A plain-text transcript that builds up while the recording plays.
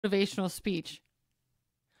motivational speech.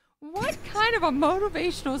 What kind of a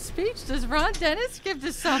motivational speech does Ron Dennis give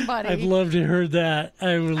to somebody? I'd love to have heard that.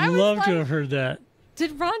 I would love to have heard that.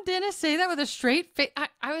 Did Ron Dennis say that with a straight face?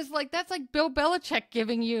 I was like, that's like Bill Belichick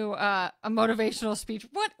giving you a motivational speech.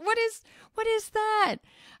 What is that?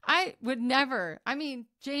 I would never. I mean,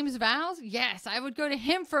 James Vowles, yes, I would go to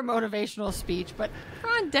him for a motivational speech, but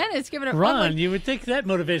Ron Dennis giving it. Ron, you would think that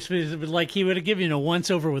motivational speech would like he would have given you a once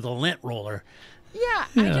over with a lint roller. Yeah,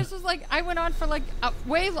 I just was like, I went on for like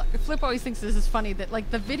Flip always thinks this is funny that like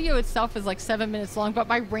the video itself is like 7 minutes long, but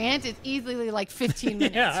my rant is easily like 15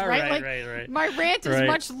 minutes, yeah, right? Like, right. My rant is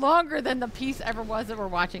much longer than the piece ever was that we're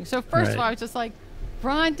watching. So first of all, I was just like,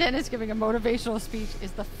 Ron Dennis giving a motivational speech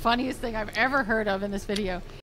is the funniest thing I've ever heard of in this video.